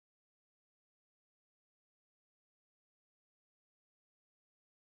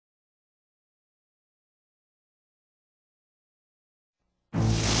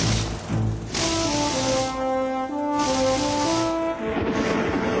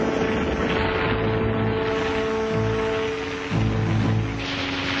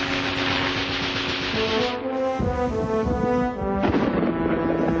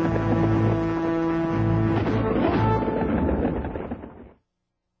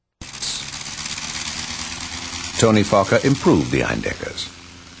Tony Fokker improved the Eindeckers.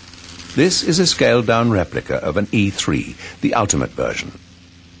 This is a scaled-down replica of an E3, the ultimate version.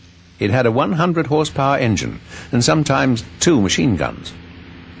 It had a 100 horsepower engine and sometimes 2 machine guns.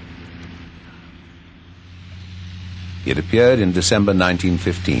 It appeared in December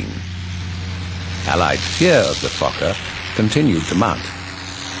 1915. Allied fear of the Fokker continued to mount.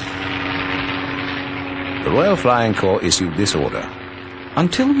 The Royal Flying Corps issued this order.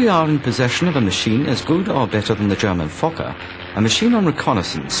 Until we are in possession of a machine as good or better than the German Fokker, a machine on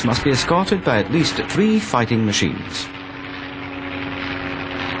reconnaissance must be escorted by at least 3 fighting machines.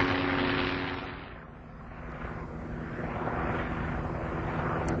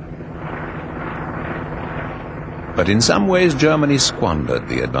 But in some ways Germany squandered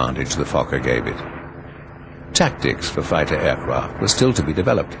the advantage the Fokker gave it. Tactics for fighter aircraft were still to be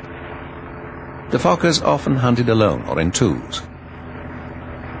developed. The Fokkers often hunted alone or in twos.